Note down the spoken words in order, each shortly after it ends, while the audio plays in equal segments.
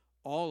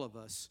all of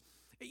us,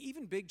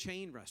 even big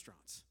chain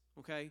restaurants,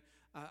 okay?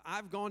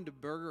 I've gone to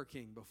Burger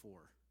King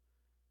before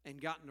and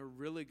gotten a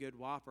really good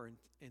Whopper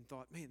and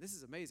thought, man, this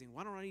is amazing.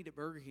 Why don't I eat at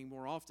Burger King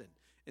more often?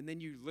 And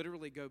then you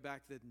literally go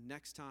back the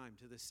next time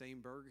to the same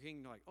Burger King,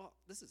 and you're like, oh,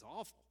 this is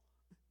awful.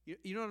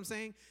 You know what I'm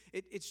saying?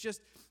 It's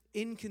just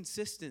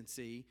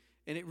inconsistency,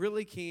 and it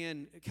really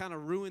can kind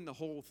of ruin the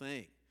whole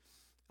thing.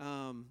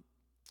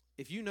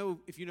 If you know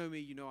me,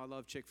 you know I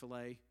love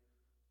Chick-fil-A.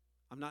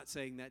 I'm not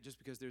saying that just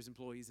because there's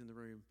employees in the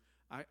room.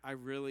 I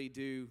really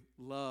do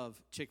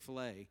love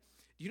Chick-fil-A.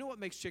 Do you know what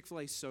makes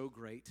Chick-fil-A so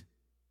great?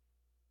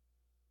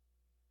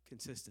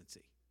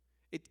 Consistency.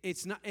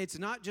 It's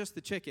not just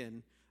the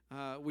chicken,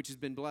 which has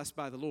been blessed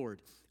by the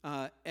Lord.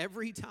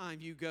 Every time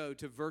you go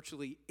to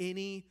virtually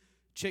any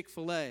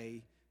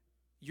Chick-fil-A,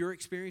 your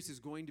experience is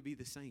going to be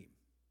the same.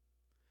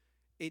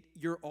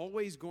 You're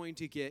always going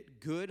to get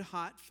good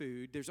hot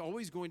food. There's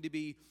always going to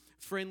be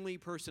friendly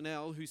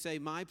personnel who say,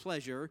 my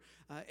pleasure.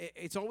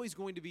 It's always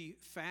going to be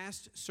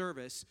fast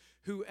service.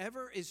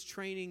 Whoever is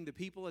training the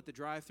people at the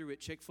drive-thru at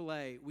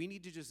Chick-fil-A, we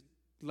need to just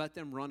let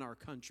them run our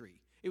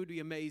country. It would be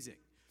amazing.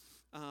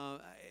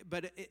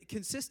 But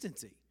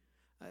consistency.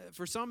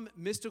 For some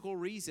mystical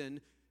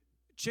reason,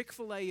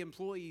 Chick-fil-A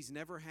employees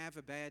never have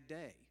a bad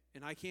day,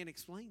 and I can't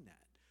explain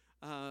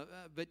that.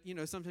 But,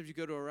 sometimes you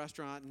go to a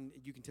restaurant and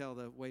you can tell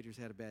the waiters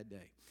had a bad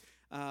day.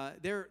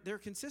 They're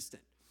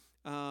consistent.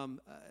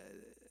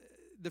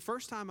 The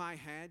first time I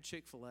had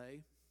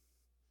Chick-fil-A,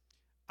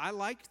 I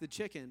liked the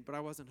chicken, but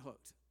I wasn't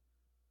hooked.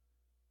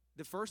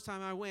 The first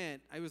time I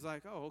went, I was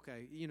like, oh,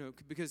 okay,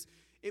 because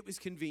it was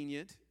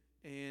convenient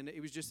and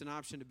it was just an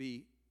option to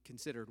be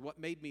considered. What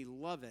made me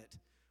love it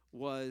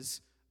was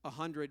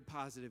 100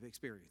 positive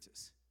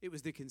experiences. It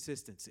was the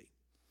consistency.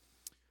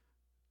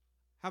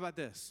 How about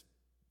this?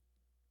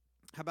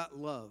 How about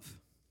love?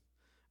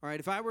 All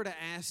right, if I were to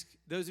ask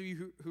those of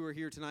you who are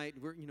here tonight,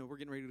 we're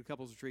getting ready to do a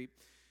couples retreat.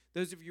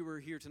 Those of you who are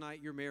here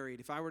tonight, you're married.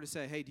 If I were to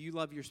say, hey, do you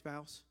love your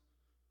spouse?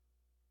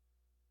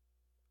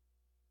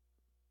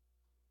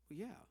 Well,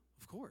 yeah,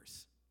 of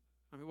course.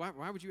 I mean,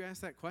 why would you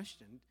ask that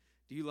question?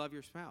 Do you love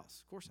your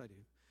spouse? Of course I do.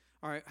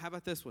 All right, how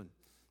about this one?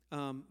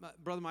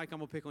 Brother Mike, I'm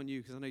going to pick on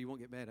you because I know you won't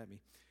get mad at me.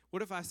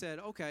 What if I said,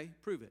 okay,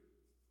 prove it?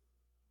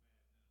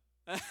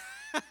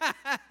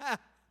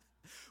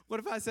 What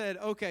if I said,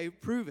 okay,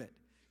 prove it?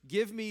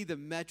 Give me the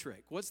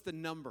metric. What's the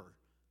number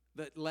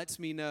that lets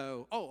me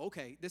know, oh,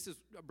 okay, this is,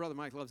 Brother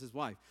Mike loves his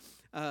wife.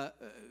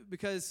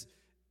 Because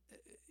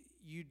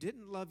you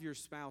didn't love your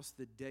spouse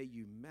the day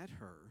you met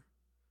her,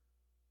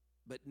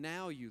 but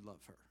now you love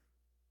her.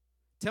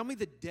 Tell me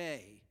the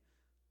day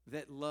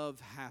that love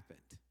happened.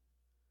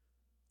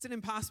 It's an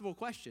impossible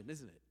question,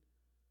 isn't it?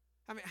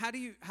 I mean,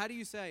 how do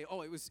you say,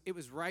 oh, it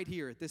was right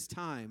here at this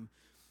time?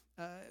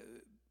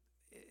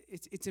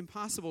 It's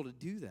impossible to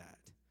do that.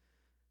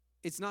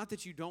 It's not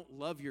that you don't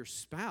love your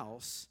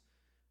spouse.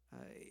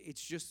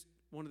 It's just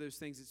one of those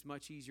things that's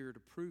much easier to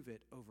prove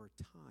it over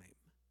time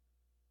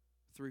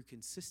through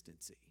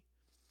consistency.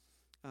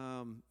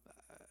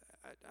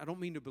 I don't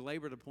mean to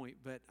belabor the point,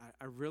 but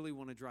I really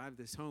want to drive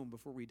this home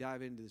before we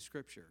dive into the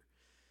scripture.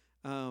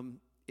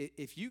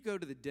 If you go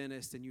to the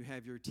dentist and you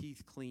have your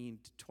teeth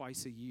cleaned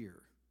twice a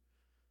year,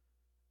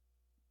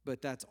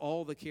 but that's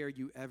all the care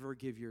you ever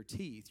give your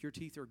teeth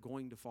are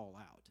going to fall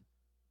out.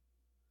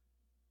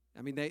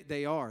 I mean,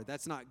 they are.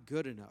 That's not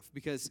good enough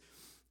because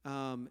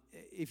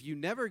if you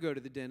never go to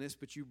the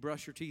dentist, but you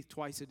brush your teeth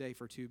twice a day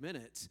for 2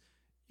 minutes,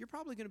 you're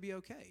probably going to be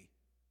okay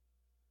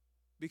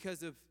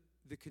because of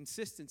the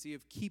consistency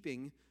of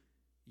keeping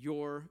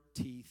your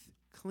teeth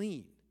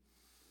clean.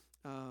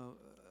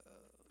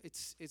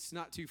 It's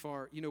not too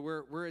far.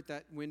 We're at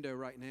that window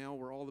right now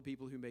where all the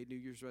people who made New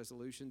Year's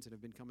resolutions and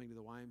have been coming to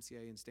the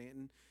YMCA in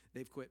Stanton,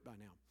 they've quit by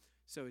now.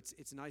 So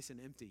it's nice and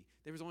empty.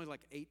 There was only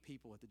like 8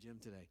 people at the gym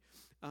today.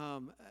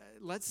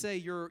 Let's say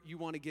you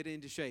want to get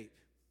into shape.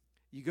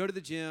 You go to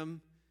the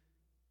gym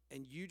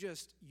and you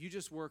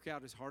just work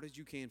out as hard as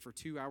you can for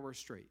 2 hours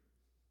straight.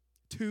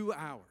 2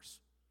 hours.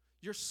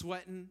 You're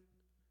sweating.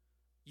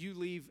 You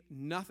leave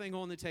nothing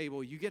on the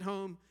table. You get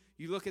home,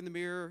 you look in the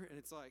mirror, and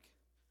it's like,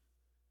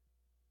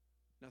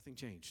 nothing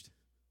changed.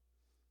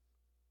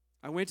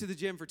 I went to the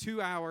gym for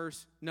 2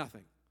 hours,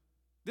 nothing.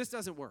 This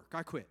doesn't work.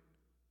 I quit.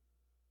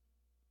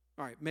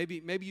 All right,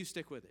 maybe you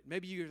stick with it.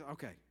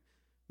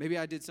 Maybe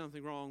I did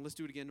something wrong. Let's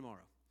do it again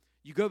tomorrow.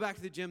 You go back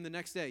to the gym the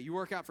next day. You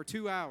work out for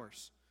 2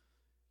 hours.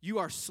 You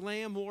are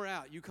slam wore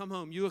out. You come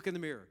home, you look in the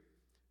mirror.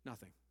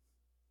 Nothing.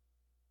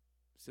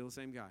 Still the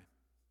same guy.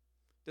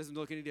 Doesn't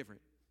look any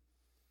different.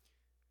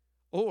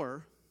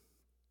 Or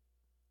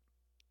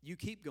you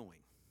keep going.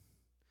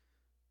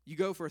 You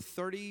go for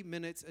 30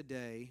 minutes a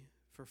day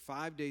for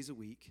 5 days a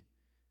week,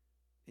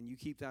 and you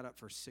keep that up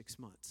for 6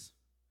 months.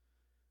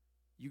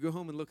 You go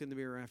home and look in the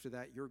mirror after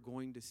that, you're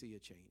going to see a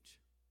change.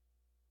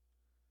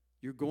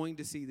 You're going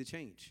to see the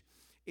change.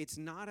 It's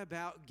not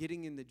about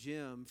getting in the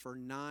gym for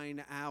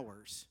 9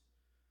 hours.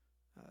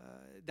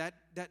 That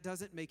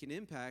doesn't make an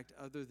impact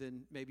other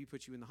than maybe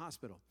put you in the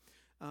hospital.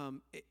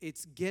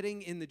 It's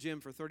getting in the gym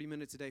for 30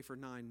 minutes a day for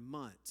 9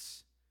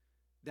 months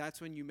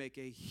that's when you make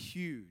a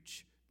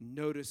huge,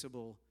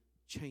 noticeable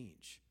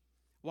change.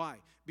 Why?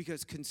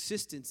 Because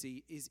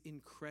consistency is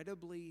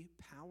incredibly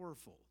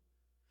powerful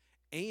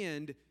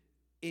and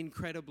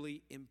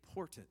incredibly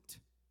important.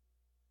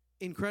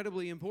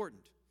 Incredibly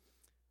important.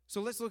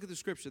 So let's look at the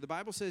scripture. The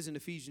Bible says in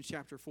Ephesians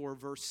chapter 4,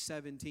 verse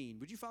 17.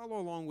 Would you follow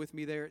along with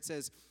me there? It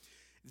says,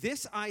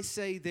 "This I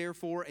say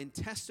therefore, and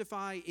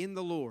testify in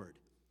the Lord,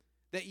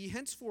 that ye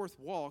henceforth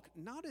walk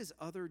not as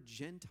other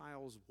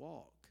Gentiles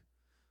walk."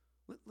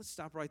 Let's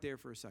stop right there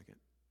for a second.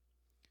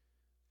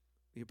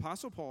 The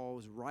Apostle Paul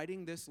is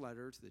writing this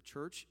letter to the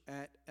church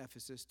at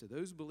Ephesus, to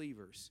those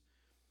believers.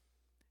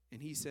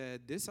 And he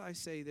said, "This I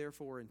say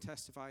therefore, and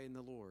testify in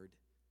the Lord,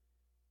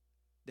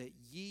 that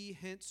ye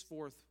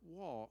henceforth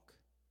walk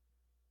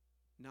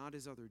not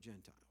as other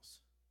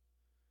Gentiles."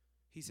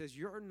 He says,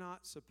 you're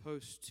not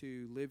supposed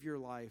to live your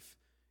life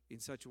in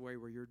such a way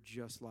where you're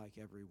just like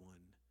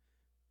everyone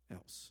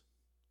else.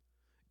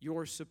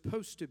 You're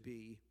supposed to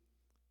be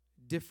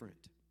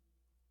different.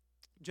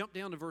 Jump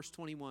down to verse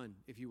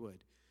 21, if you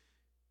would.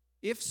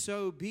 "If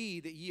so be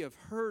that ye have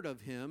heard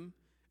of him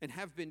and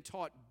have been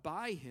taught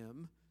by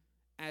him,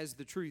 as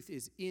the truth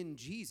is in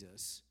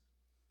Jesus,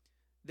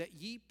 that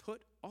ye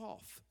put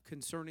off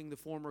concerning the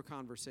former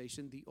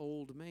conversation the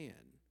old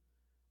man,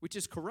 which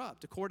is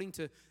corrupt according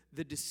to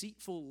the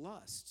deceitful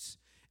lusts,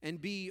 and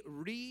be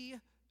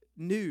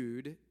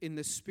renewed in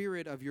the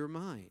spirit of your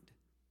mind,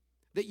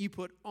 that you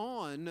put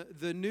on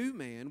the new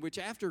man, which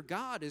after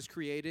God is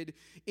created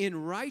in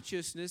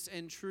righteousness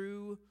and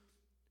true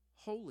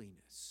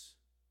holiness."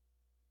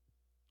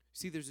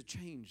 See, there's a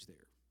change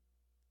there.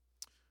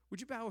 Would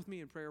you bow with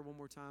me in prayer one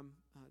more time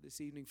this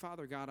evening?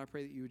 Father God, I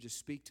pray that you would just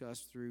speak to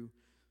us through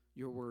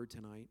your word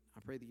tonight.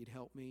 I pray that you'd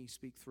help me,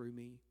 speak through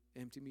me,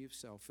 empty me of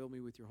self, fill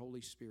me with your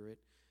Holy Spirit,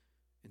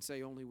 and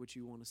say only what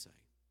you want to say.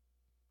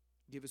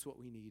 Give us what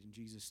we need. In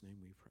Jesus' name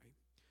we pray.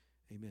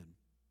 Amen.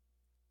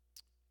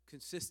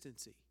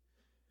 Consistency.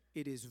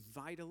 It is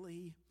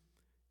vitally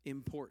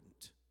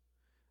important.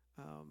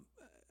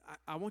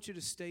 I want you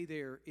to stay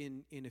there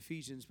in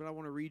Ephesians, but I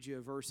want to read you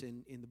a verse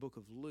in the book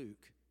of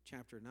Luke,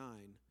 chapter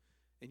 9,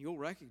 and you'll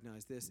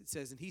recognize this. It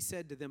says, "And he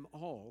said to them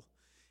all,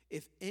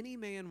 if any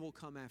man will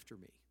come after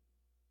me,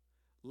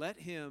 let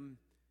him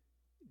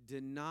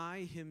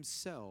deny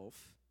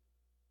himself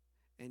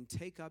and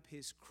take up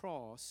his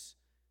cross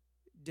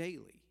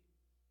daily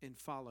and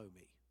follow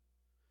me."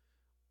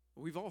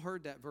 We've all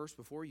heard that verse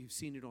before. You've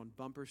seen it on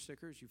bumper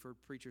stickers. You've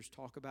heard preachers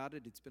talk about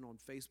it. It's been on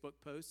Facebook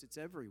posts. It's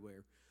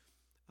everywhere.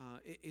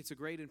 It's a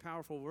great and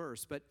powerful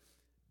verse, but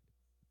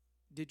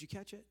did you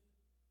catch it?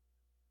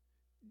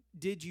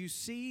 Did you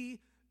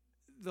see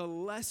the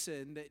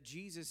lesson that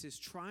Jesus is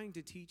trying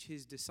to teach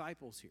his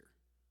disciples here?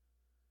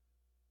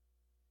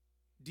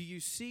 Do you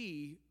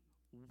see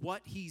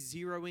what he's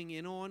zeroing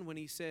in on when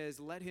he says,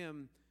 let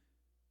him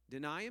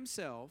deny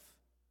himself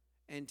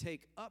and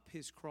take up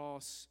his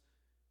cross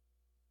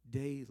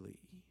daily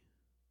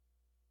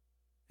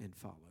and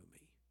follow me?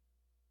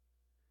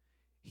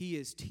 He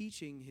is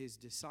teaching his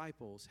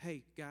disciples,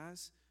 hey,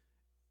 guys,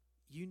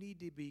 you need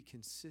to be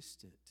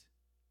consistent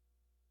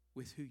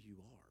with who you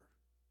are.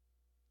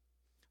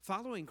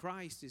 Following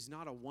Christ is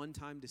not a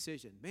one-time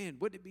decision. Man,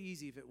 wouldn't it be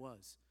easy if it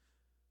was?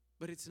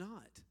 But it's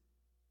not.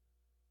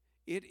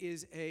 It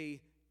is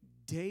a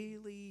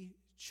daily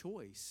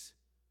choice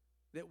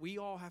that we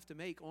all have to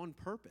make on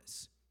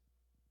purpose.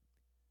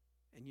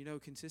 And you know,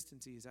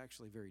 consistency is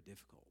actually very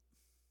difficult.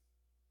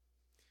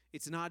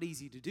 It's not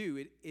easy to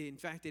do. In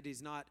fact, it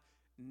is not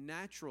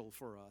natural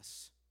for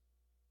us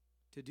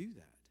to do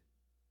that.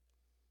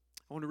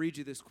 I want to read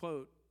you this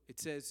quote. It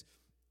says,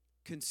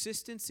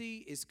 "Consistency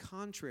is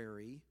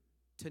contrary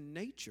to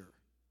nature,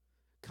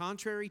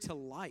 contrary to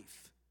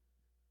life.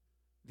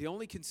 The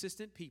only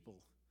consistent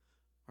people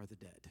are the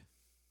dead."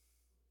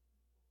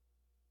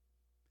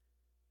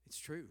 It's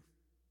true.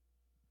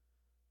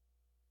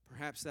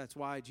 Perhaps that's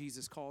why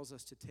Jesus calls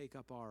us to take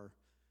up our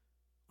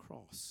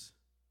cross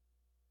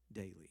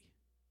daily,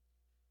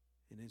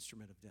 an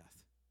instrument of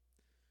death.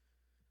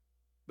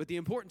 But the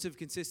importance of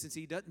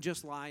consistency doesn't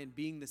just lie in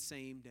being the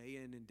same day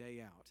in and day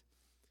out.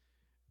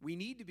 We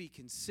need to be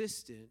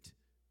consistent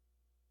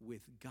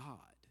with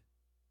God.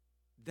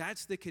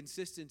 That's the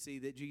consistency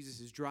that Jesus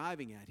is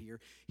driving at here.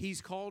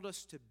 He's called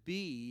us to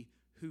be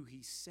who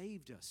he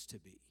saved us to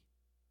be.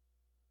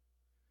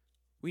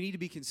 We need to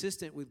be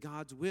consistent with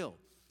God's will.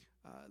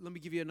 Let me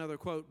give you another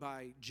quote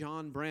by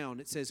John Brown.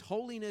 It says,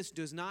 "Holiness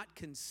does not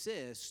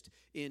consist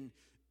in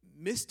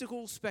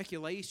mystical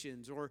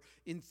speculations or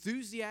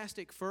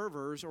enthusiastic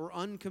fervors or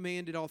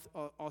uncommanded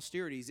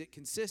austerities. It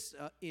consists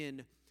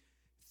in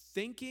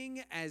thinking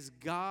as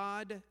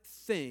God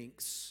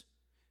thinks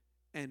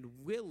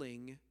and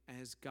willing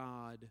as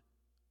God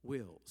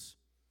wills."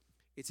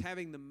 It's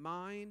having the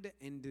mind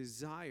and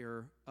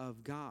desire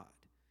of God.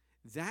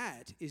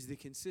 That is the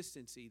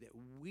consistency that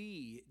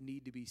we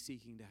need to be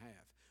seeking to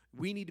have.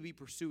 We need to be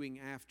pursuing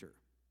after.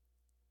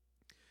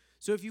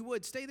 So if you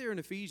would, stay there in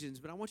Ephesians,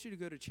 but I want you to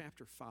go to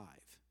chapter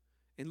 5.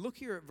 And look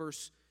here at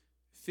verse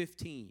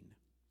 15.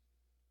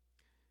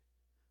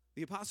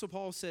 The Apostle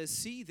Paul says,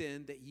 "See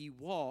then that ye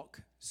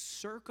walk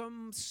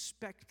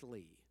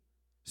circumspectly."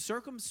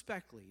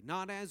 Circumspectly,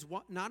 not as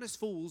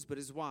fools, but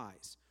as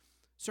wise.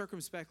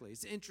 Circumspectly.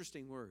 It's an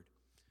interesting word.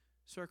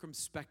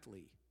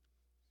 Circumspectly.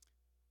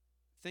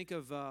 Think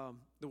of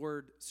the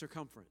word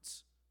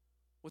circumference.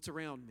 What's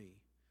around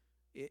me?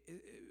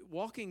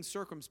 Walking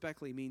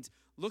circumspectly means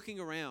looking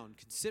around,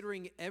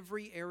 considering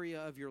every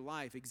area of your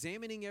life,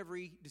 examining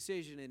every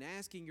decision, and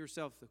asking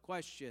yourself the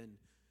question,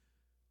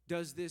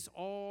 does this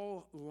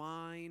all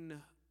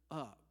line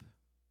up?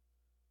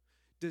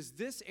 Does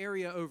this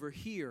area over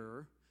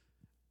here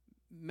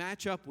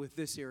match up with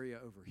this area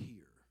over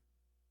here?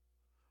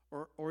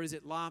 Or is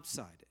it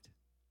lopsided?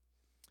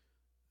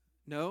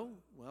 No?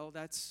 Well,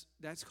 that's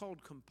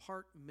called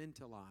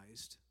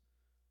compartmentalized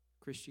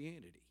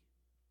Christianity.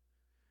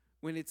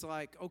 When it's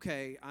like,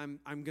 okay, I'm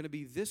going to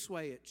be this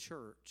way at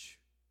church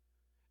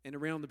and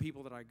around the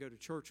people that I go to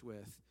church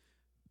with,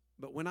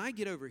 but when I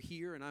get over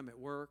here and I'm at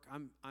work,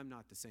 I'm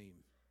not the same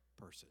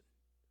person.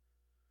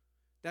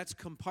 That's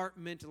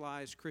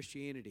compartmentalized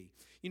Christianity.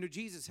 You know,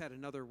 Jesus had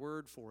another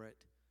word for it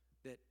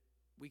that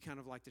we kind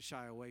of like to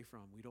shy away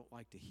from. We don't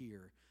like to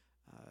hear.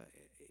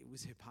 It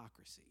was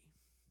hypocrisy.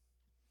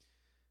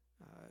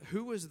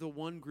 Who was the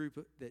one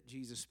group that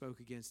Jesus spoke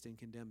against and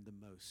condemned the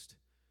most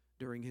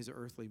during his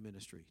earthly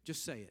ministry?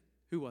 Just say it.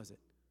 Who was it?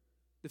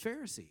 The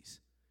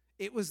Pharisees.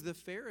 It was the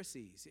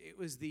Pharisees. It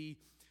was the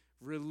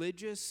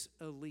religious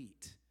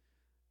elite,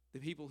 the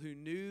people who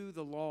knew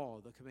the law,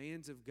 the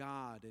commands of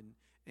God,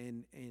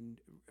 and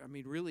I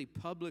mean, really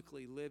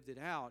publicly lived it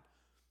out.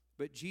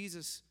 But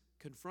Jesus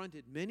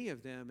confronted many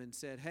of them and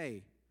said,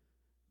 hey,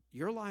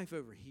 your life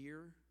over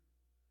here,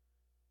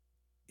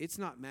 it's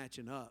not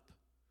matching up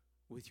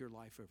with your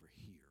life over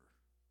here.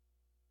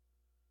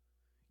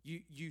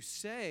 You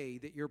say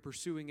that you're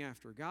pursuing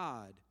after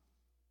God,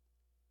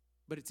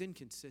 but it's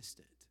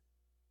inconsistent.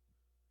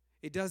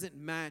 It doesn't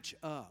match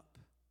up.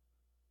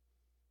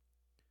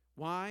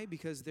 Why?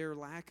 Because their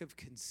lack of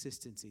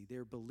consistency,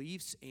 their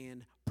beliefs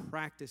and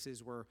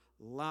practices were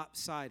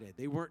lopsided.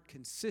 They weren't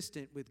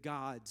consistent with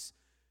God's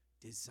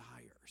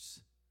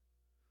desires.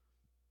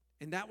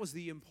 And that was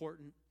the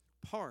important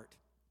part.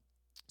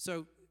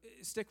 So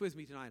stick with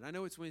me tonight. I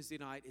know it's Wednesday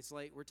night. It's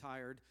late. We're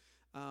tired.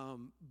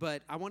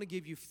 But I want to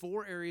give you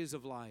 4 areas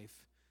of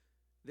life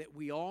that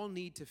we all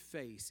need to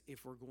face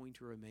if we're going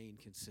to remain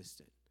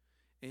consistent.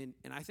 And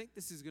I think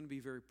this is going to be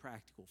very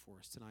practical for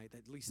us tonight.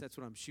 At least that's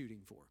what I'm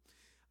shooting for.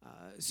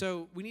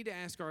 So we need to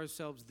ask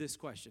ourselves this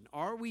question.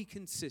 Are we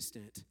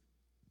consistent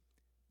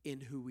in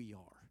who we are?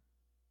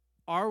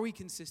 Are we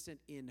consistent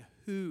in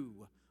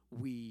who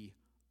we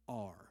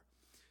are?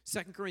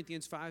 2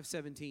 Corinthians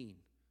 5:17.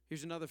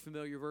 Here's another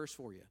familiar verse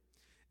for you.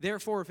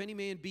 Therefore, if any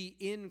man be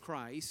in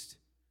Christ,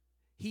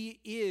 he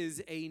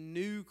is a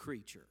new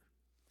creature.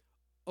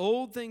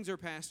 Old things are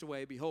passed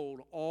away.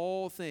 Behold,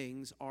 all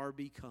things are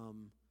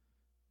become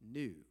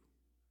new.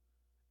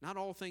 Not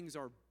all things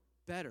are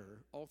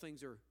better. All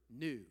things are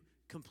new.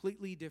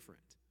 Completely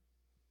different.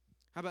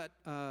 How about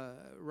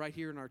right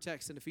here in our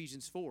text in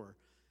Ephesians 4?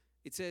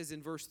 It says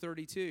in verse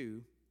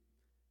 32,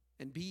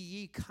 and be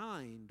ye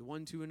kind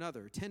one to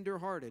another,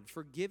 tender-hearted,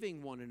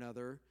 forgiving one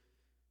another,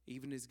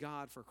 even as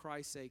God for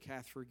Christ's sake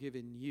hath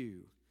forgiven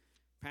you.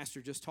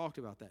 Pastor just talked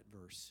about that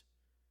verse.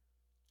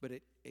 But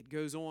it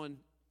goes on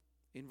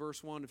in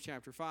verse 1 of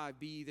chapter 5,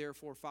 be ye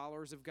therefore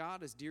followers of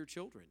God as dear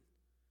children.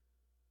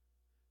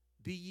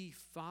 Be ye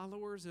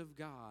followers of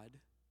God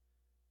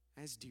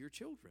as dear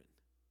children.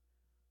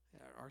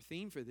 Our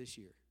theme for this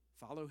year,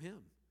 follow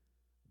him.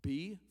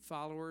 Be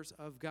followers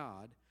of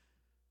God.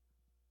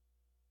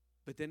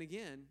 But then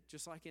again,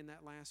 just like in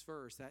that last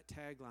verse, that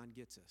tagline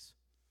gets us.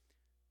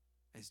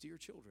 As dear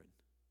children.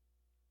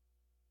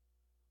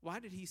 Why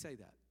did he say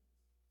that?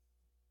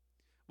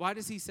 Why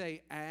does he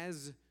say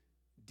as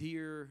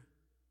dear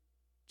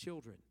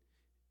children?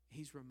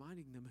 He's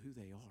reminding them who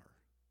they are.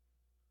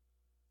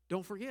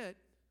 Don't forget,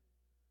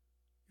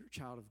 you're a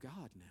child of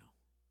God now.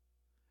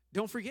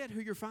 Don't forget who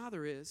your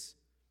father is.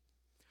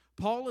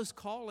 Paul is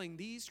calling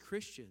these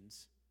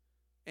Christians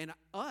and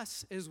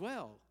us as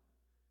well.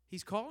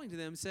 He's calling to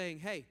them saying,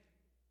 hey,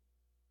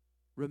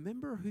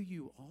 remember who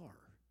you are.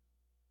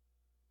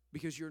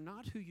 Because you're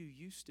not who you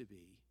used to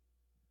be.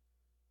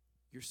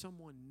 You're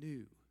someone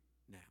new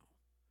now.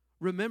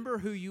 Remember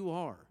who you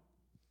are.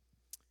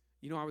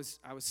 You know, I was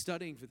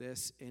studying for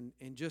this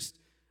and just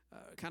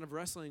kind of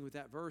wrestling with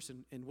that verse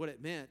and what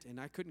it meant. And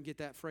I couldn't get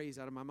that phrase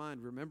out of my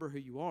mind, remember who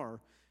you are.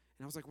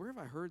 And I was like, where have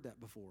I heard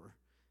that before?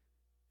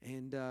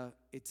 And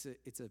it's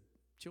a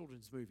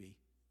children's movie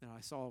that I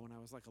saw when I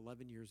was like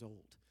 11 years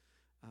old.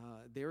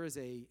 There is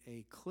a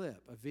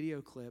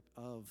video clip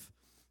of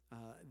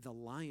The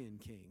Lion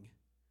King,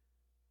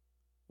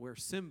 where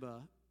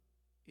Simba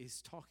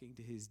is talking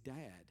to his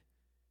dad,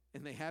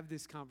 and they have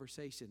this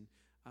conversation.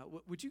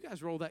 Would you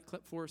guys roll that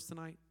clip for us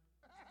tonight?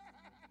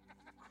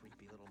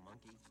 Creepy little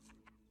monkey.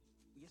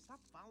 Will you stop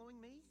following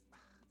me?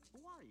 Who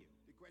are you?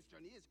 The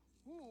question is,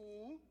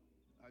 who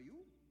are you?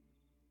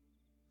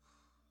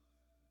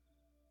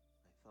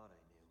 I thought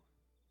I knew.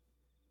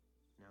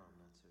 Now I'm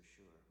not so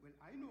Well,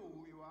 I know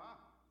who you are.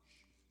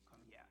 Shh,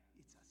 come here.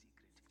 It's a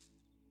secret.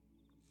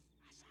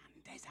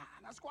 Asante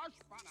sana squash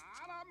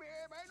banana me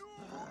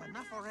menu.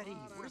 Enough already.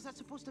 What is that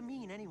supposed to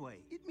mean, anyway?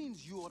 It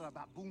means you're a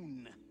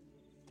baboon.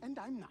 And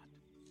I'm not.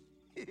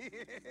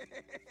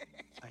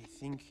 I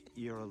think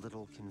you're a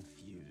little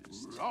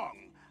confused.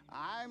 Wrong.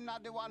 I'm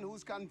not the one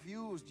who's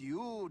confused.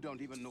 You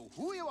don't even know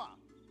who you are.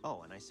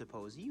 Oh, and I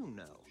suppose you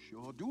know.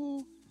 Sure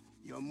do.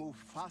 You're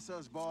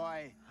Mufasa's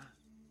boy.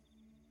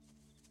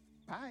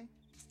 Bye.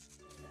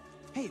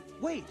 Hey,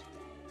 wait!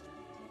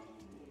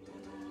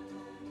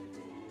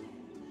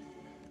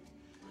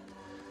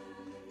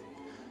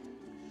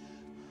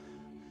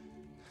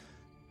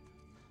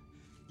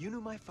 You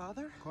knew my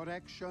father?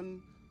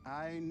 Correction.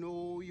 I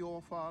know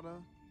your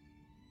father.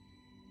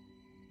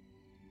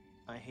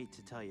 I hate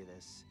to tell you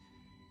this,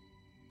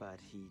 but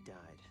he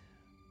died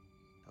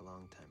a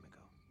long time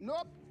ago.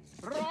 Nope.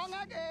 Wrong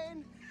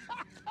again.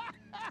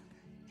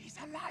 He's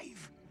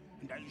alive.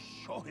 And I'll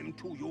show him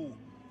to you.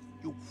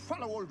 You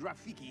follow old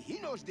Rafiki. He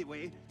knows the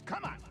way.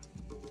 Come on.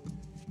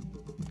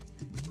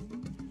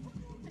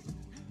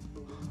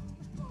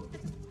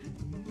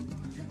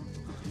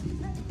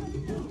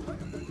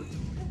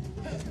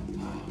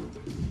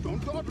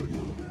 Don't dawdle.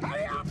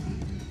 Hurry up!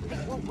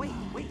 Whoa,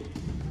 wait!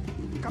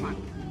 Come on.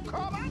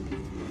 Come on!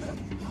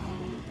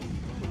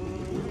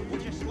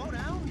 Would you slow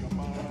down?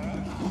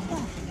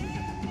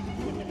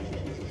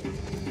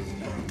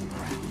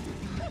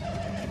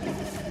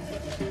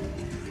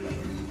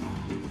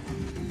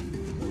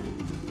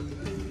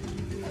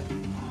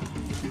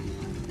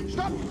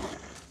 Stop! Look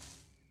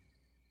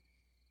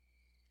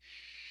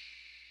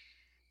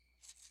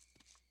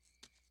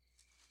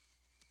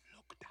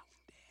down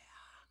there.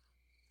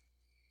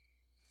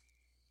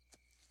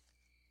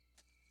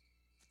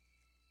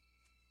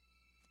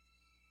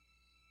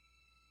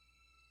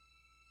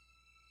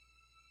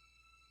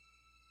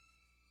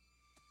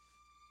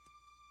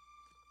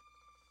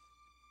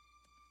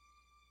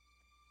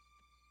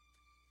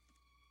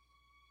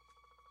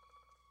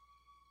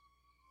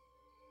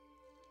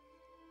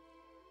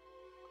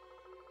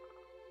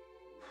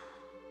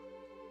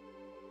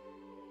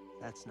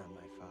 That's not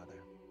my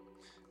father.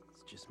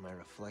 It's just my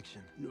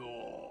reflection.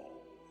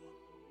 No.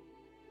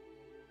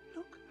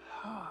 Look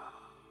hard.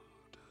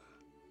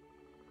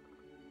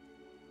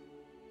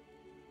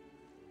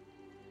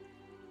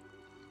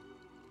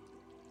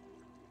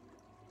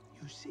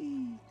 You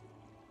see,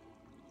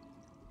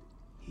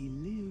 he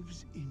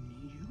lives in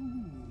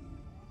you.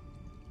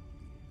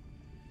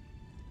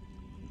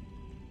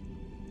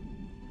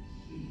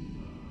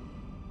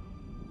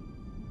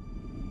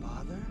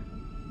 Father?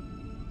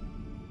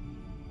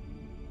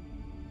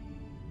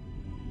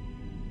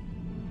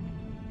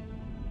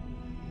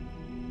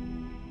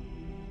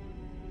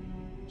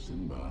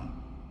 Simba,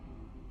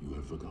 you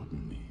have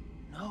forgotten me.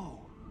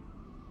 No.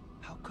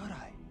 How could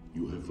I?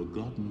 You have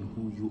forgotten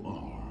who you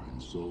are,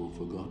 and so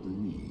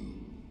forgotten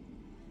me.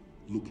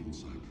 Look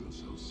inside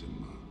yourself,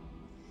 Simba.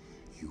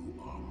 You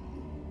are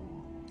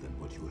more than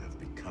what you have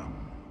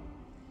become.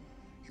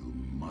 You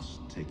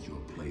must take your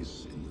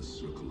place in the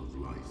circle of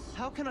life.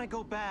 How can I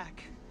go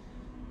back?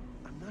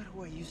 I'm not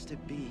who I used to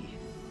be.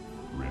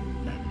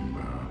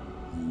 Remember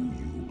who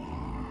you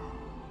are.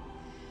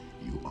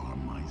 You are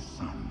my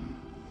son,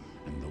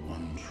 and the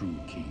one true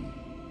king.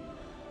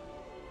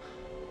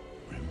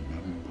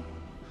 Remember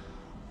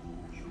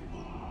who you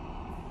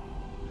are.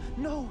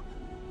 No!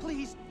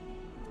 Please!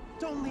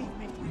 Don't leave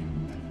me!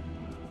 Remember.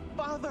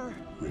 Father!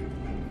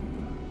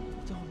 Remember.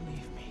 Don't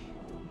leave me.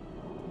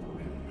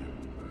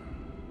 Remember.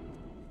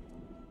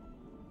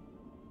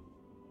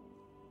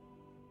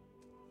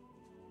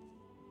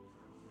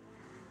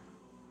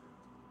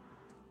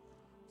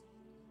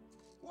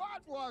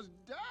 What was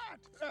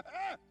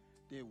that?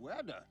 The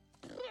weather.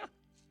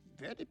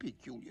 Very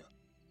peculiar,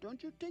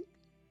 don't you think?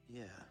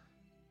 Yeah.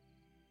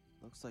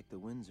 Looks like the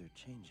winds are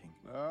changing.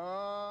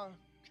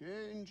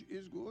 Change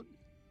is good.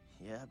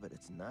 Yeah, but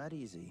it's not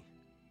easy.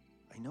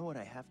 I know what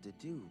I have to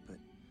do, but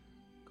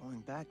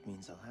going back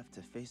means I'll have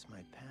to face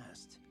my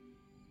past.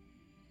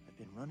 I've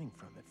been running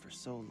from it for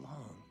so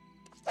long.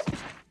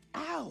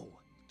 Ow!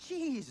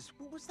 Jeez,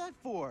 what was that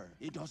for?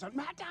 It doesn't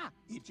matter.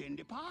 It's in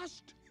the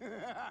past.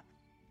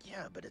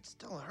 Yeah, but it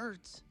still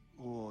hurts.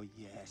 Oh,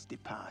 yes, the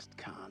past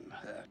can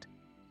hurt.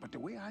 But the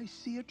way I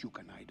see it, you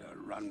can either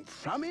run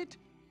from it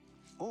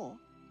or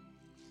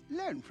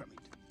learn from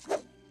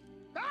it.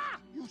 Ah!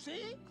 You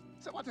see?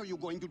 So what are you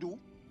going to do?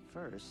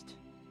 First,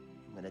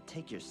 I'm gonna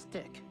take your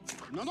stick.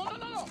 No, not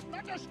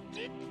a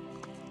stick.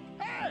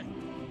 Hey!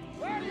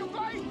 Where are you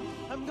going?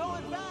 I'm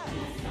going back!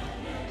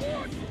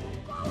 Good!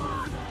 Go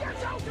on!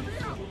 Get out of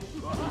here!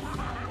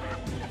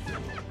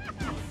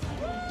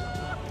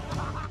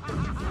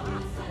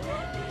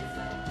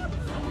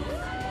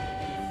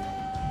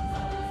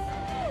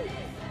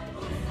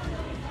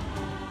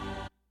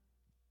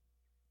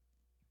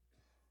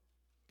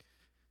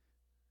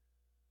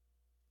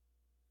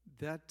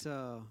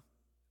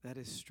 That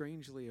is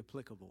strangely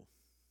applicable.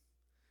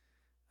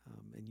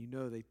 And you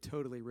know they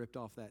totally ripped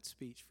off that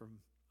speech from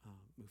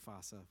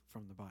Mufasa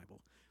from the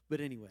Bible.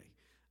 But anyway,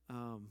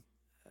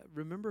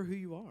 remember who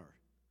you are.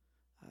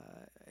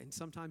 And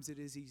sometimes it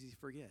is easy to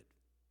forget,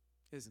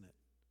 isn't it?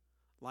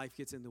 Life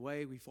gets in the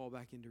way, we fall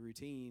back into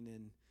routine,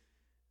 and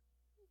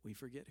we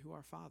forget who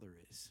our Father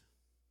is.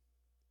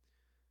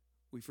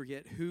 We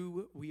forget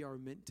who we are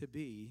meant to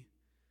be,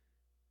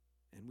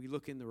 and we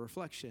look in the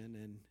reflection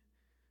and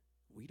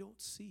we don't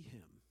see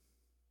him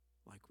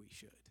like we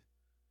should.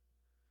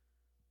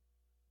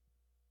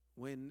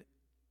 When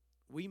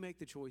we make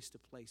the choice to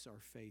place our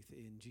faith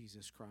in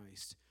Jesus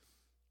Christ,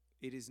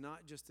 it is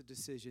not just a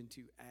decision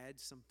to add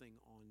something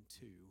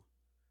onto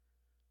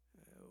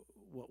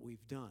what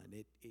we've done.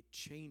 It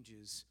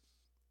changes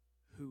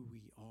who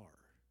we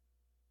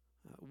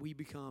are. We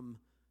become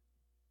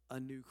a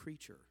new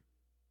creature.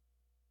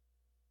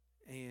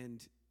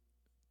 And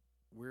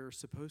we're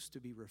supposed to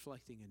be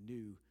reflecting a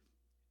new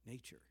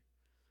nature.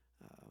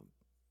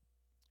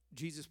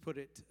 Jesus put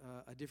it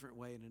a different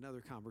way in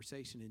another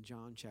conversation in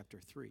John chapter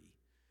 3.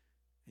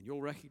 And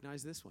you'll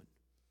recognize this one.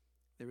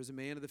 There was a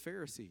man of the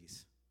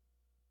Pharisees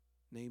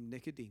named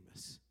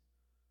Nicodemus,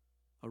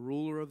 a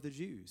ruler of the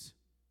Jews.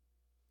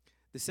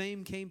 The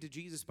same came to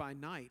Jesus by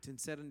night and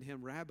said unto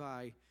him,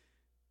 Rabbi,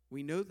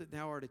 we know that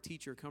thou art a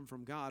teacher come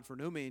from God, for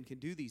no man can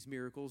do these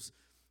miracles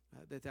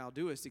that thou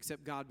doest,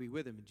 except God be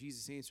with him. And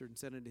Jesus answered and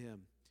said unto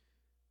him,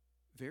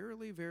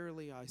 Verily,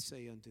 verily, I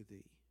say unto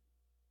thee,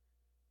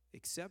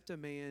 except a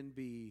man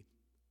be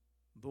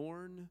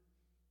born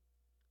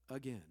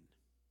again,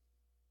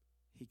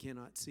 he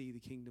cannot see the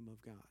kingdom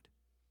of God.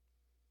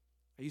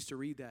 I used to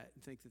read that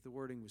and think that the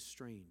wording was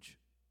strange.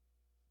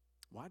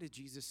 Why did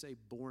Jesus say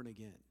born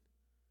again?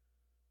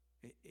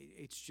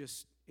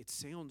 It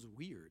sounds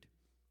weird.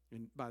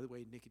 And by the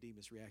way,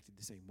 Nicodemus reacted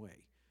the same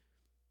way.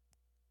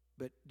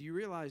 But do you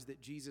realize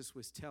that Jesus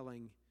was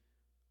telling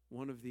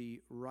one of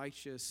the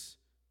righteous,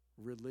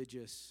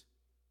 religious,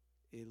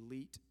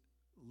 elite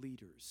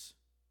leaders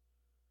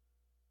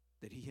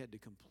that he had to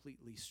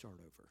completely start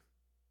over?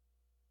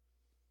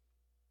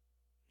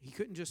 He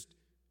couldn't just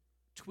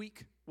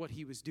tweak what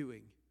he was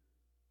doing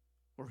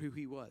or who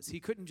he was.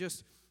 He couldn't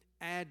just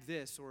add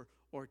this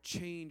or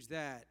change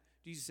that.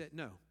 Jesus said,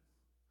 no.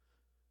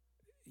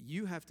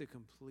 You have to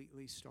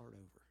completely start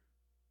over.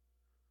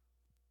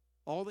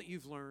 All that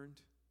you've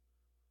learned,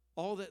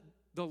 all that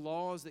the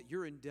laws that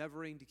you're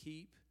endeavoring to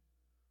keep,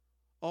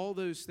 all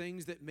those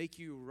things that make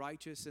you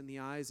righteous in the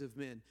eyes of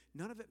men,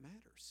 none of it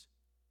matters.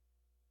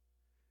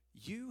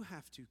 You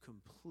have to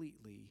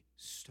completely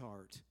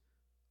start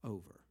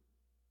over.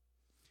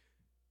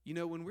 You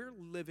know, when we're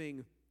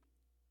living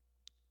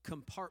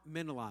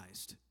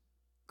compartmentalized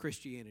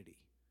Christianity,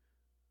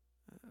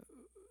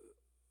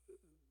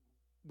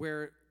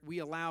 where we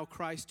allow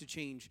Christ to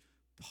change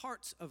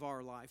parts of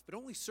our life, but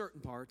only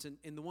certain parts,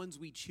 and the ones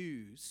we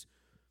choose,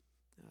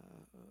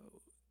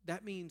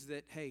 that means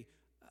that, hey,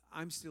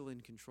 I'm still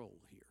in control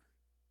here.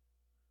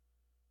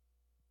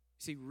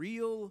 See,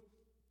 real,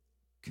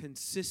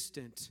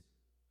 consistent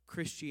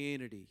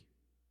Christianity,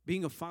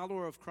 being a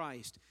follower of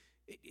Christ,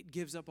 it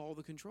gives up all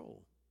the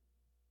control.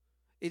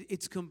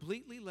 It's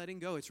completely letting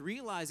go. It's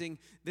realizing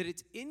that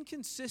it's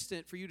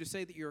inconsistent for you to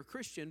say that you're a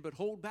Christian, but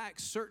hold back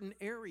certain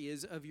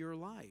areas of your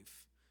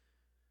life.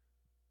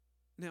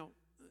 Now,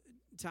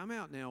 time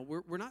out now.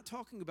 We're not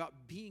talking about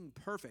being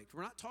perfect.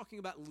 We're not talking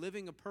about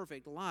living a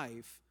perfect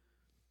life.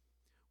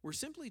 We're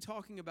simply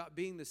talking about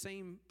being the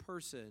same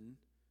person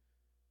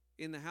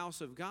in the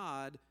house of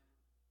God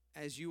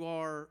as you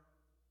are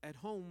at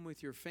home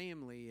with your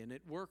family and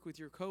at work with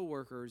your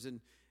coworkers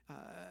and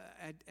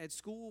at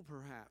school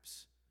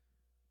perhaps.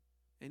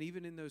 And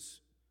even in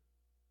those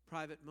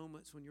private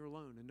moments when you're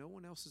alone and no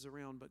one else is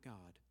around but God.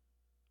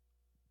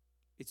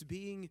 It's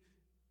being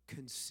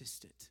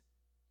consistent.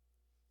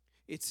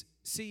 It's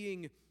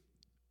seeing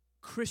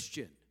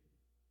Christian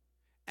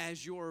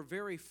as your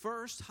very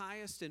first,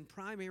 highest, and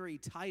primary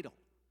title.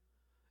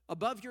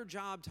 Above your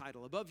job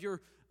title, above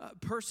your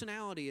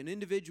personality and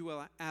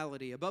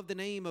individuality, above the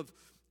name of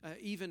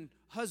even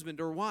husband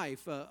or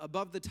wife,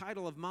 above the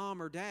title of mom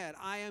or dad.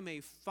 I am a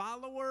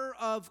follower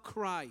of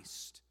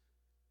Christ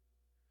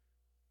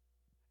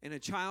and a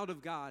child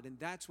of God, and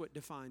that's what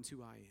defines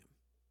who I am.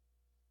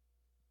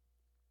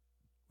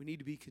 We need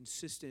to be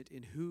consistent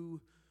in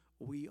who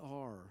we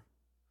are.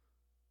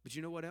 But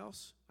you know what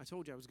else? I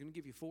told you I was going to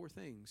give you 4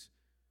 things.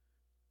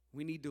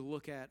 We need to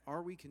look at,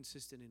 are we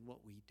consistent in what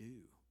we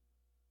do?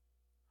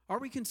 Are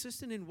we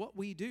consistent in what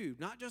we do?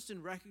 Not just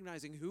in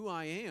recognizing who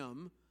I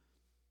am,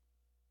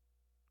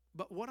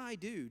 but what I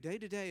do day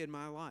to day in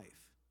my life.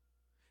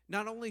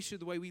 Not only should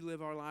the way we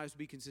live our lives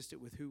be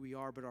consistent with who we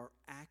are, but our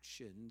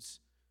actions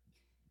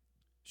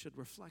should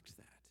reflect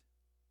that.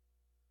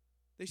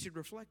 They should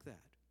reflect that.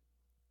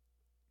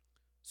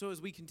 So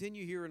as we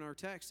continue here in our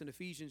text in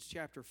Ephesians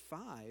chapter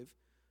 5,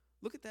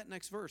 look at that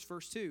next verse,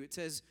 verse 2. It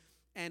says,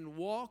 and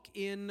walk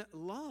in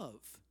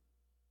love,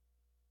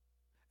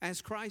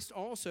 as Christ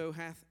also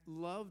hath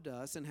loved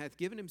us and hath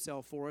given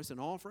himself for us an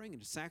offering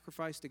and a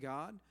sacrifice to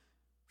God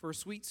for a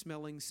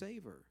sweet-smelling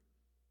savor.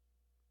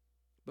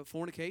 But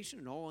fornication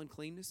and all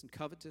uncleanness and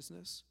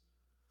covetousness,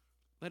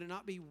 Let it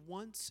not be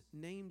once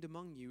named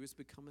among you as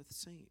becometh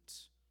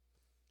saints.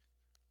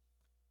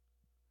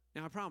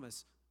 Now, I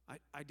promise,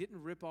 I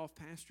didn't rip off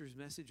Pastor's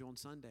message on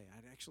Sunday.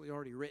 I'd actually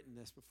already written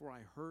this before I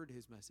heard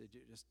his message.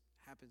 It just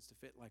happens to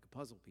fit like a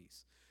puzzle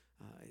piece.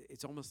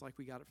 It's almost like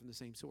we got it from the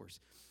same source.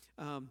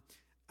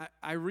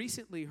 I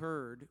recently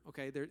heard,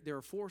 okay, there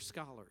are 4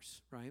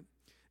 scholars, right?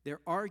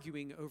 They're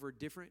arguing over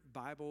different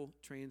Bible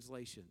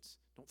translations.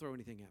 Don't throw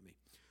anything at me.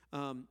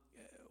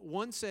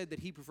 One said that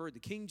he preferred the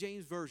King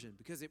James Version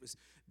because it was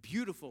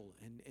beautiful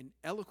and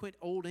eloquent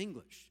Old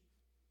English.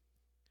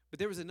 But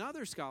there was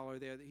another scholar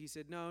there that he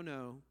said,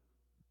 no,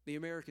 the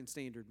American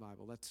Standard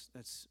Bible,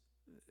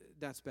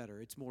 that's better.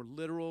 It's more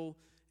literal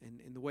and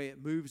the way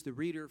it moves the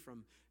reader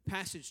from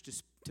passage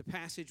to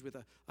passage with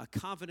a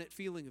confident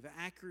feeling of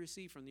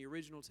accuracy from the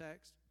original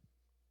text.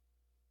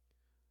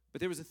 But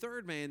there was a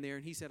third man there,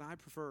 and he said, I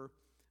prefer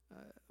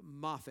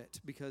Moffat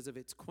because of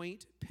its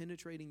quaint,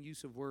 penetrating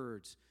use of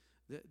words,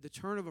 the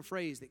turn of a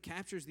phrase that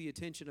captures the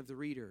attention of the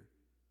reader.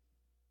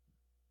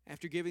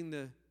 After giving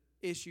the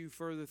issue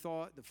further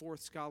thought, the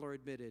 4th scholar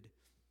admitted,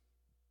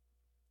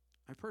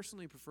 I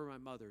personally prefer my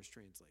mother's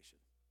translation.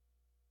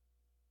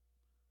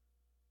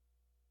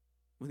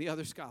 When the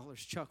other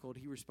scholars chuckled,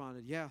 he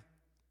responded, yeah,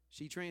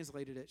 she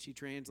translated it. She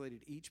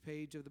translated each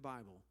page of the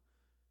Bible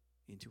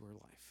into her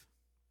life.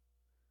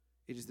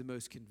 It is the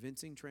most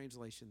convincing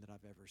translation that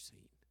I've ever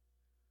seen.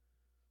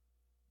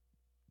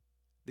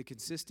 The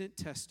consistent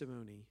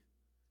testimony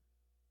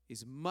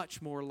is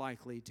much more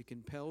likely to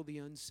compel the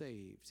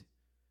unsaved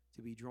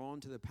to be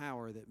drawn to the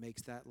power that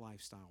makes that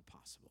lifestyle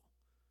possible.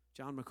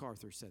 John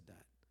MacArthur said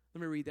that.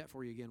 Let me read that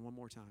for you again one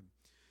more time.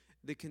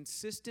 The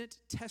consistent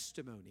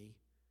testimony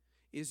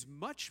is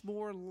much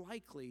more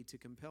likely to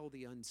compel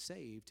the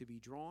unsaved to be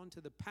drawn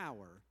to the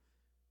power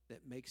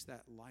that makes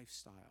that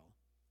lifestyle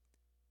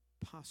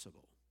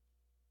possible.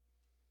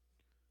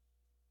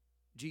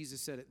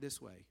 Jesus said it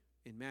this way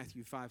in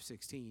Matthew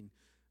 5:16,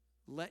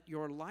 let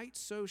your light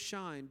so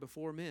shine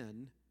before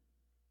men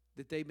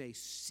that they may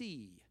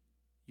see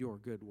your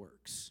good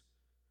works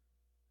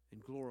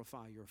and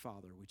glorify your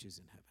Father which is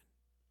in heaven.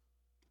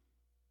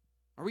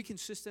 Are we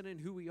consistent in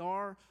who we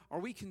are? Are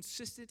we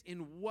consistent in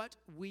what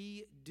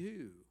we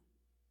do?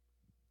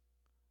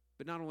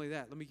 But not only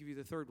that, let me give you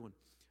the third one.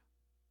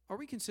 Are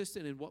we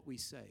consistent in what we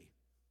say?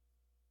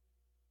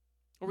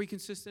 Are we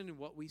consistent in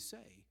what we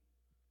say?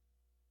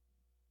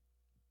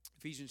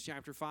 Ephesians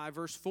chapter 5,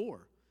 verse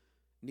 4.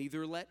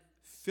 Neither let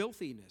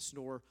filthiness,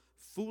 nor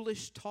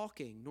foolish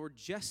talking, nor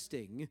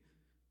jesting,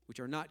 which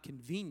are not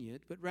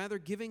convenient, but rather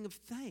giving of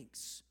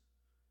thanks.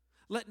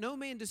 Let no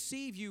man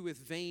deceive you with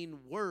vain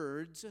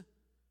words,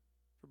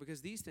 for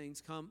because these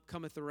things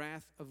cometh the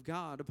wrath of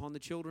God upon the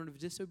children of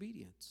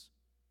disobedience.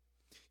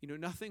 You know,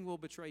 nothing will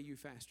betray you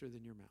faster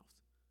than your mouth.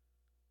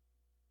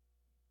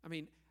 I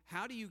mean,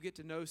 how do you get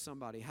to know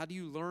somebody? How do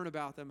you learn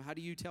about them? How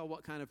do you tell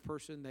what kind of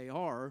person they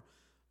are?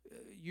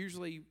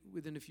 Usually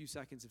within a few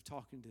seconds of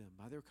talking to them,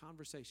 by their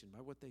conversation,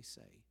 by what they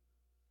say.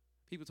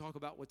 People talk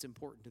about what's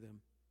important to them.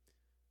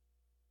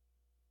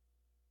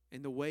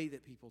 And the way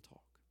that people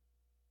talk.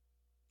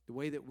 The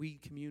way that we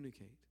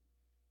communicate.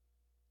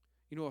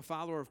 You know, a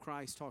follower of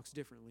Christ talks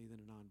differently than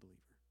a non-believer.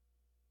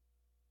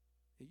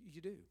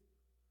 You do.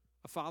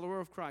 A follower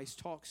of Christ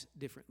talks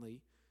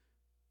differently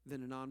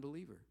than a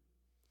non-believer.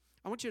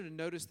 I want you to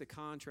notice the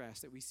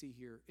contrast that we see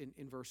here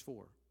in verse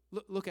 4.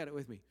 Look at it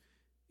with me.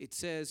 It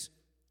says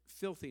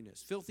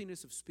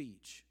filthiness of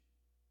speech.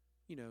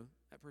 You know,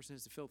 that person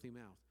has a filthy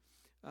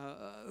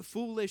mouth.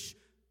 Foolish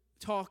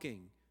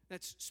talking.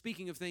 That's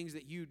speaking of things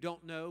that you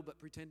don't know but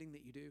pretending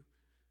that you do.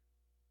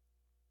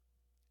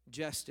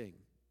 Jesting.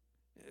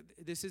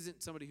 This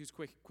isn't somebody who's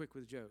quick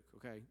with a joke,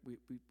 okay?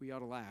 We ought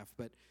to laugh,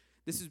 but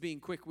this is being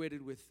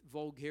quick-witted with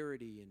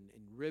vulgarity and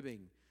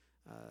ribbing.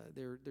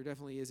 There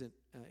definitely isn't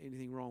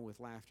anything wrong with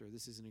laughter.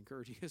 This isn't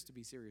encouraging us to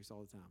be serious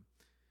all the time.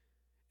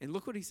 And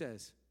look what he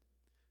says.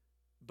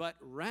 But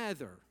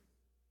rather,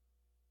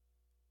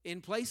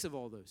 in place of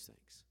all those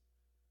things,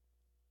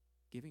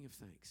 giving of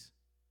thanks.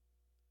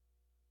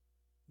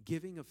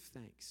 Giving of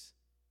thanks.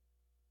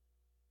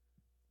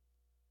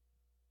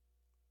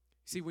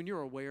 See, when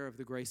you're aware of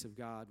the grace of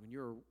God, when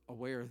you're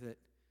aware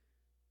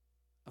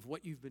of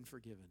what you've been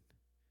forgiven,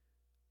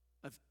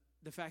 of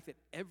the fact that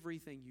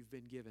everything you've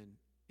been given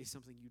is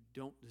something you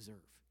don't deserve,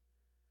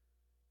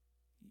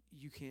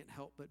 you can't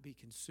help but be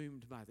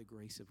consumed by the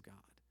grace of God.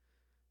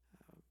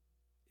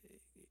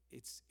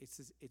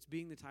 It's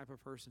being the type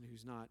of person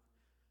who's not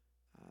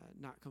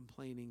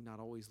complaining,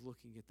 not always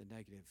looking at the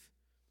negative,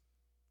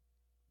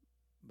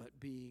 but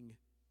being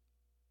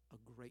a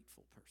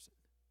grateful person.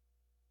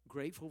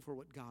 Grateful for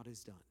what God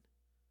has done.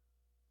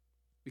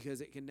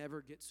 Because it can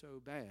never get so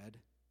bad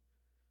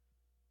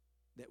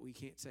that we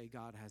can't say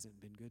God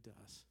hasn't been good to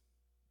us.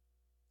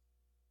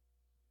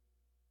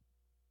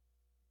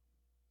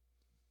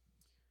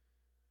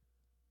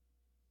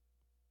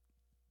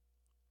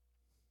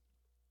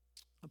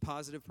 A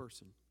positive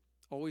person,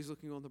 always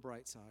looking on the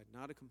bright side,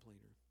 not a complainer.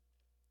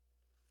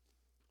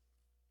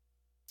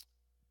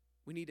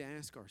 We need to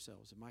ask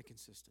ourselves, am I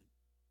consistent?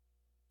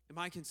 Am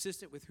I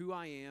consistent with who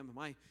I am? Am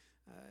I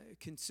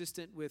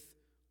consistent with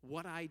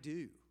what I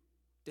do?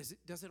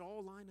 Does it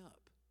all line up?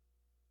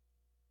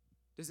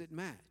 Does it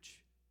match?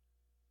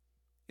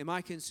 Am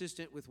I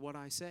consistent with what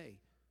I say?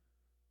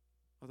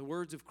 Are the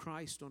words of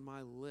Christ on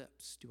my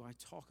lips? Do I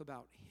talk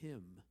about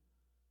Him?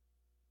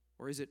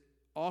 Or is it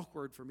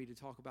awkward for me to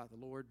talk about the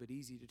Lord, but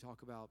easy to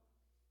talk about,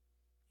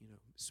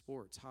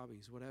 sports,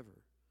 hobbies,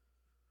 whatever?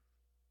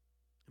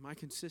 Am I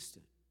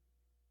consistent?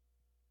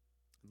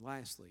 And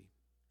lastly,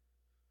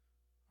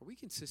 are we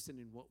consistent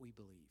in what we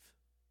believe?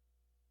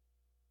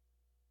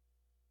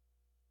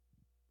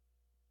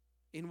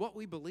 In what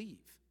we believe.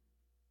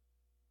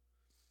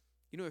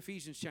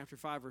 Ephesians chapter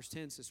 5, verse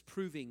 10 says,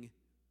 proving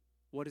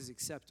what is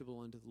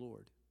acceptable unto the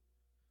Lord.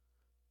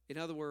 In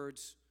other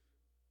words,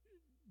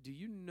 do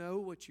you know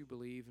what you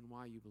believe and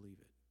why you believe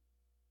it?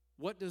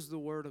 What does the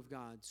Word of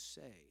God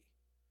say?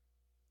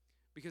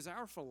 Because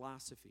our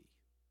philosophy,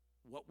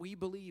 what we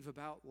believe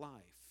about life,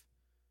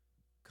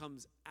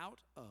 comes out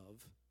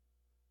of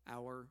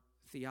our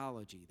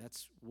theology.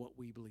 That's what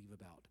we believe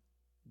about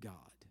God.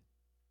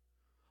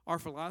 Our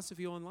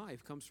philosophy on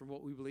life comes from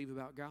what we believe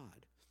about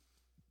God.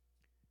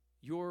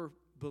 Your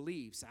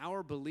beliefs,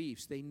 our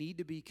beliefs, they need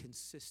to be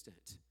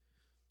consistent.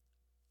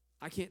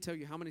 I can't tell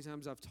you how many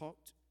times I've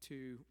talked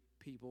to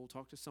people,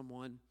 talked to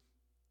someone,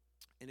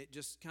 and it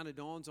just kind of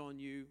dawns on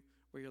you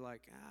where you're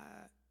like,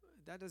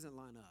 that doesn't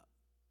line up.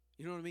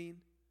 You know what I mean?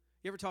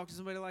 You ever talk to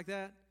somebody like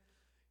that?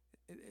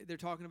 They're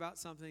talking about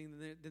something,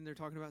 then they're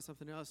talking about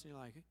something else, and you're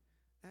like,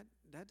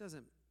 that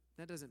doesn't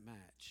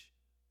match.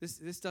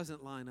 This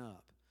doesn't line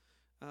up.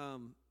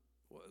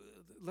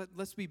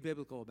 Let's be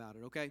biblical about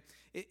it, okay?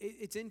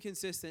 It's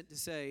inconsistent to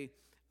say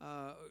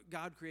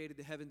God created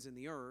the heavens and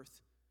the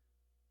earth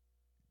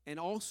and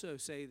also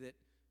say that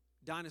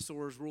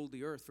dinosaurs ruled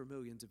the earth for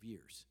millions of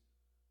years.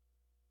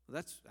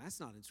 Well, that's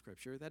not in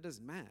Scripture. That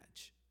doesn't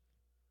match.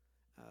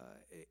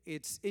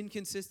 It's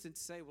inconsistent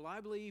to say, well,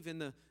 I believe in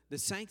the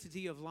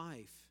sanctity of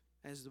life,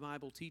 as the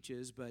Bible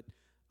teaches, but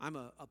I'm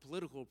a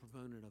political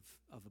proponent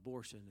of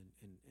abortion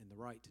and the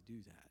right to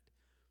do that.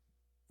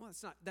 Well,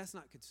 that's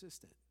not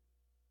consistent.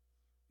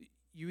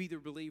 You either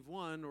believe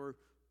one or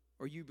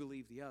you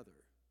believe the other.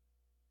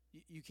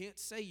 You can't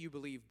say you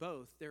believe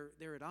both.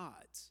 They're at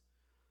odds.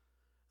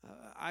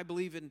 I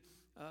believe in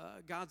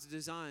God's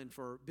design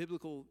for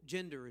biblical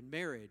gender and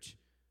marriage,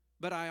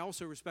 but I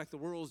also respect the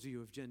world's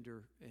view of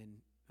gender and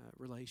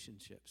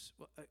relationships.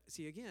 Well,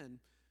 see, again,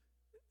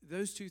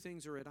 those two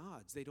things are at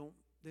odds. They don't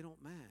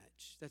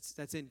match.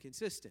 That's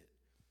inconsistent.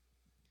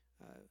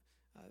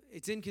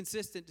 It's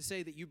inconsistent to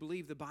say that you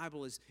believe the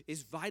Bible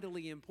is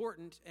vitally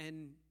important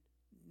and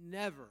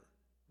never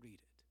read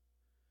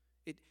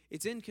it.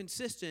 It's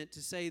inconsistent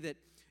to say that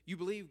you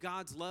believe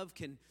God's love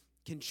can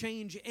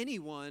change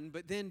anyone,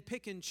 but then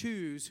pick and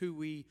choose who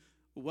we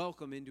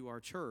welcome into our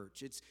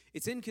church.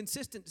 It's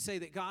inconsistent to say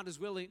that God is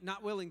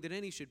not willing that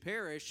any should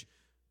perish,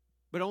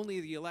 but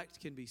only the elect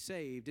can be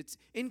saved. It's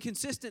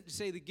inconsistent to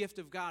say the gift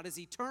of God is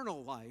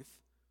eternal life,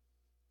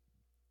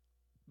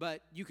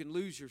 but you can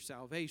lose your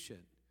salvation.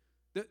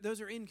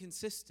 Those are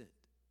inconsistent.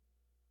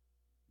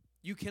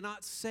 You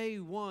cannot say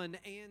one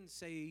and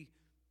say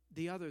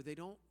the other. They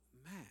don't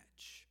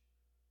match.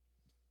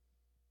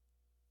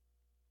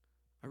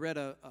 I read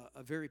a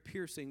very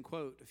piercing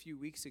quote a few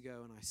weeks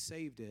ago, and I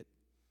saved it,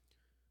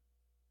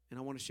 and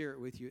I want to share it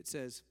with you. It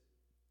says,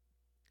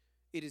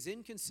 "It is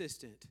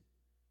inconsistent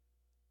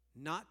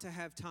not to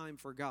have time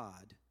for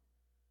God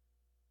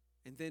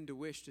and then to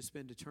wish to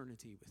spend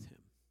eternity with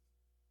Him."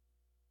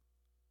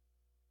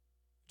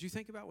 Do you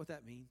think about what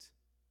that means?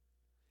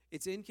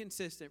 It's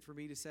inconsistent for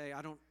me to say,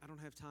 I don't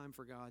have time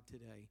for God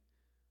today,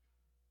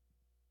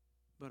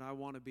 but I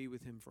want to be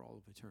with Him for all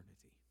of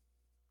eternity.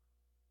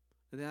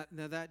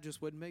 Now that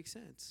just wouldn't make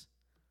sense.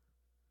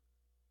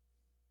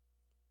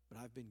 But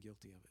I've been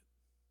guilty of it.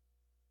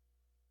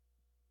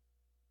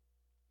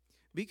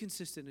 Be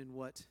consistent in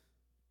what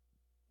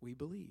we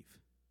believe.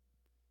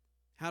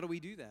 How do we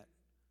do that?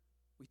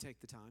 We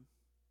take the time.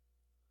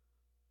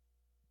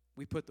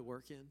 We put the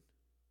work in.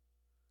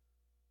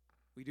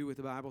 We do what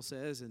the Bible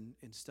says and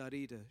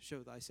study to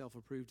show thyself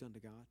approved unto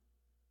God.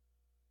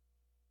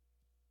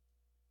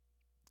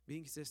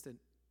 Being consistent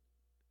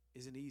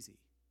isn't easy.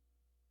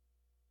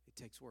 It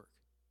takes work.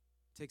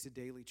 It takes a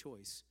daily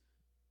choice.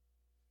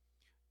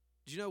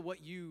 Do you know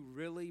what you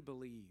really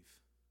believe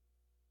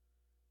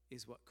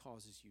is what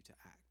causes you to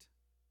act?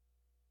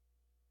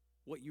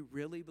 What you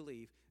really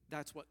believe,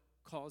 that's what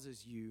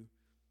causes you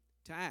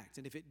to act.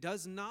 And if it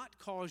does not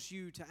cause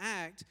you to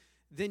act,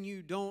 then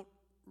you don't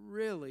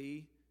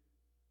really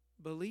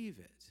believe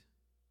it.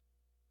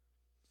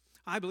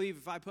 I believe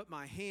if I put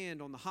my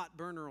hand on the hot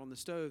burner on the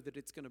stove that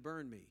it's going to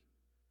burn me.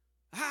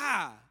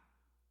 I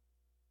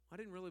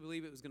didn't really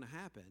believe it was going to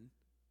happen.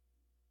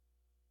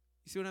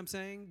 You see what I'm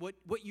saying?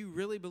 What you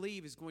really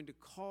believe is going to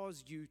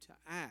cause you to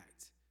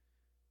act.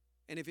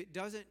 And if it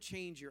doesn't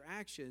change your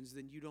actions,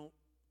 then you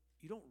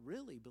don't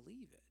really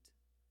believe it.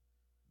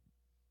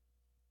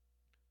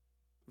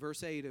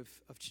 Verse 8 of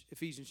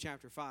Ephesians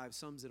chapter 5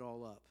 sums it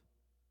all up.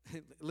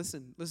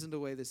 Listen to the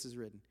way this is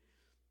written.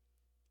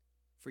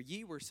 For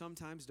ye were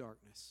sometimes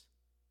darkness,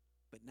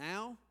 but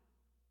now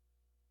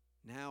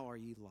are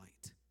ye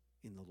light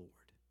in the Lord.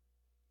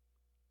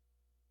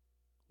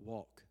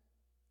 Walk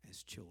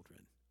as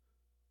children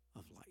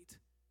of light.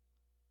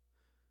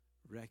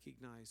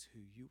 Recognize who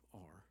you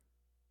are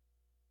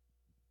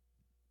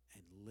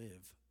and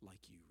live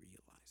like you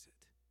realize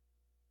it.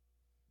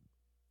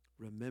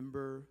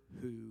 Remember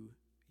who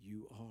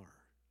you are.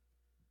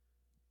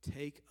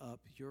 Take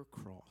up your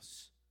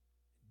cross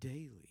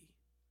daily.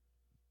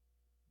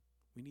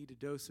 We need a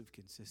dose of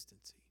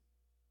consistency.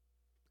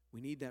 We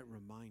need that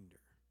reminder.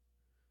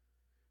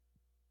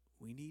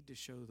 We need to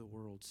show the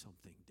world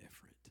something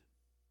different.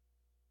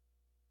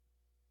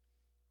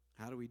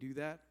 How do we do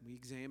that? We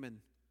examine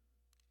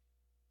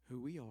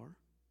who we are.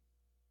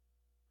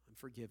 I'm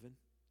forgiven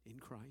in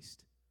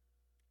Christ,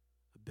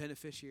 a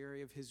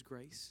beneficiary of His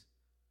grace.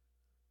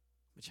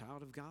 I'm a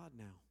child of God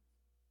now,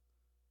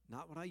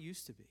 not what I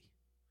used to be.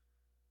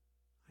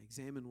 I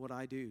examine what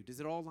I do. Does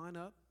it all line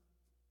up?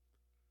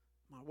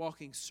 Am I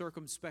walking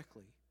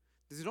circumspectly?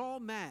 Does it all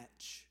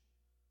match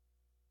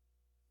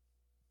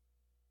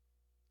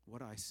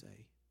what I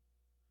say?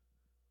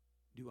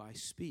 Do I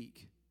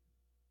speak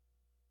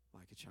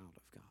like a child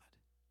of God?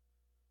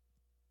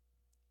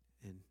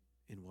 And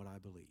in what I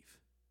believe.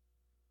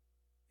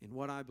 In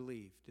what I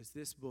believe, does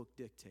this book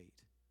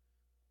dictate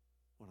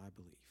what I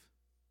believe?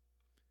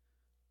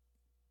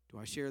 Do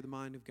I share the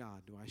mind of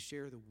God? Do I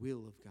share the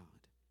will of God,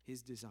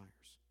 His desires?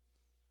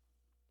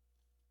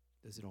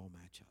 Does it all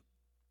match up?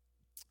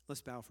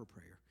 Let's bow for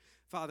prayer.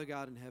 Father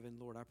God in heaven,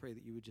 Lord, I pray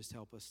that you would just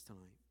help us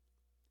tonight.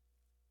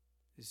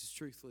 This is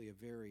truthfully a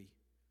very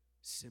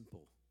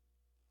simple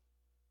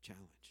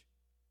challenge.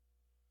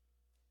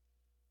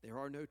 There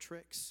are no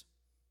tricks.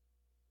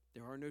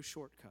 There are no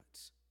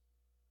shortcuts.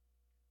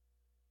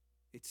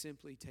 It's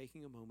simply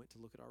taking a moment to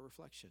look at our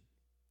reflection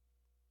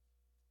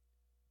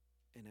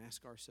and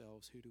ask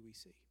ourselves, who do we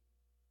see?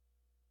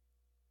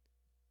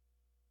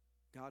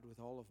 God, with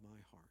all of my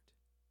heart,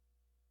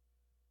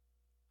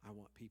 I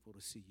want people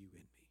to see you in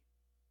me.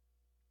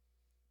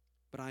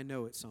 But I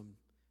know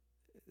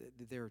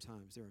there are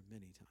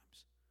many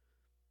times,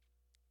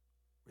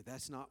 where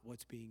that's not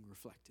what's being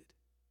reflected.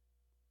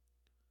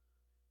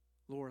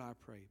 Lord, I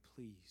pray,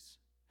 please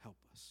help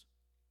us.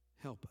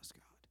 Help us,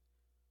 God.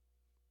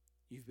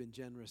 You've been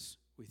generous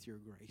with your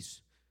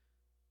grace,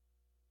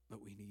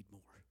 but we need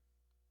more.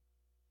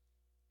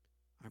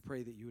 I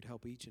pray that you would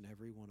help each and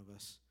every one of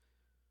us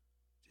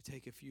to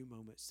take a few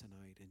moments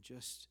tonight and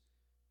just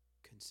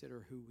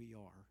consider who we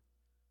are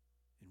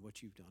and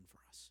what you've done for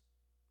us.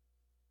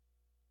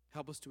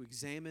 Help us to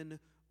examine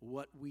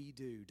what we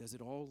do. Does it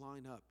all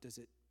line up? Does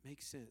it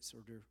make sense?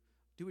 Or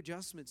do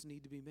adjustments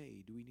need to be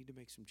made? Do we need to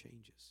make some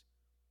changes?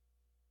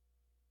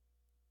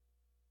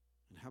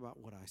 And how about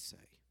what I say?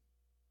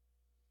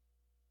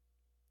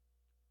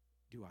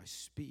 Do I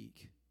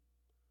speak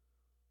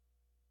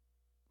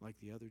like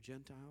the other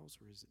Gentiles,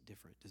 or is it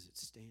different? Does it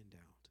stand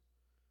out?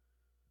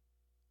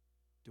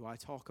 Do I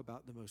talk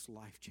about the most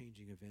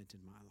life-changing event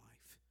in my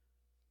life?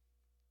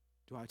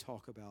 Do I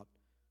talk about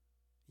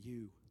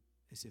you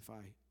as if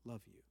I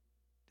love you?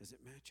 Does it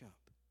match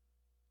up?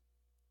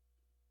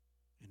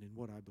 And in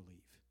what I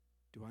believe?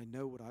 Do I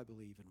know what I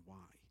believe and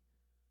why?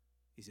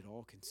 Is it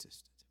all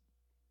consistent?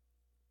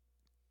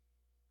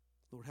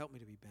 Lord, help me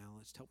to be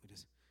balanced. Help me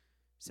to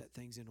set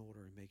things in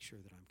order and make sure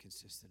that I'm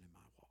consistent in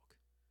my walk.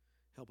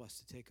 Help us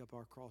to take up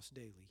our cross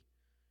daily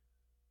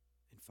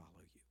and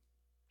follow you.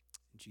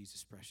 In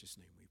Jesus' precious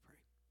name we pray.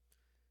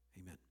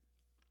 Amen.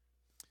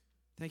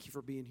 Thank you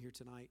for being here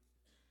tonight,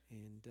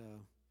 and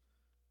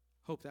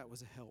hope that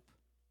was a help.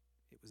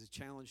 It was a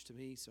challenge to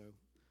me, so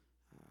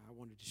I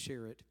wanted to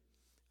share it.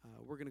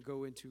 We're going to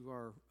go into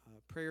our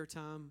prayer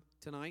time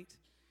tonight,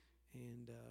 and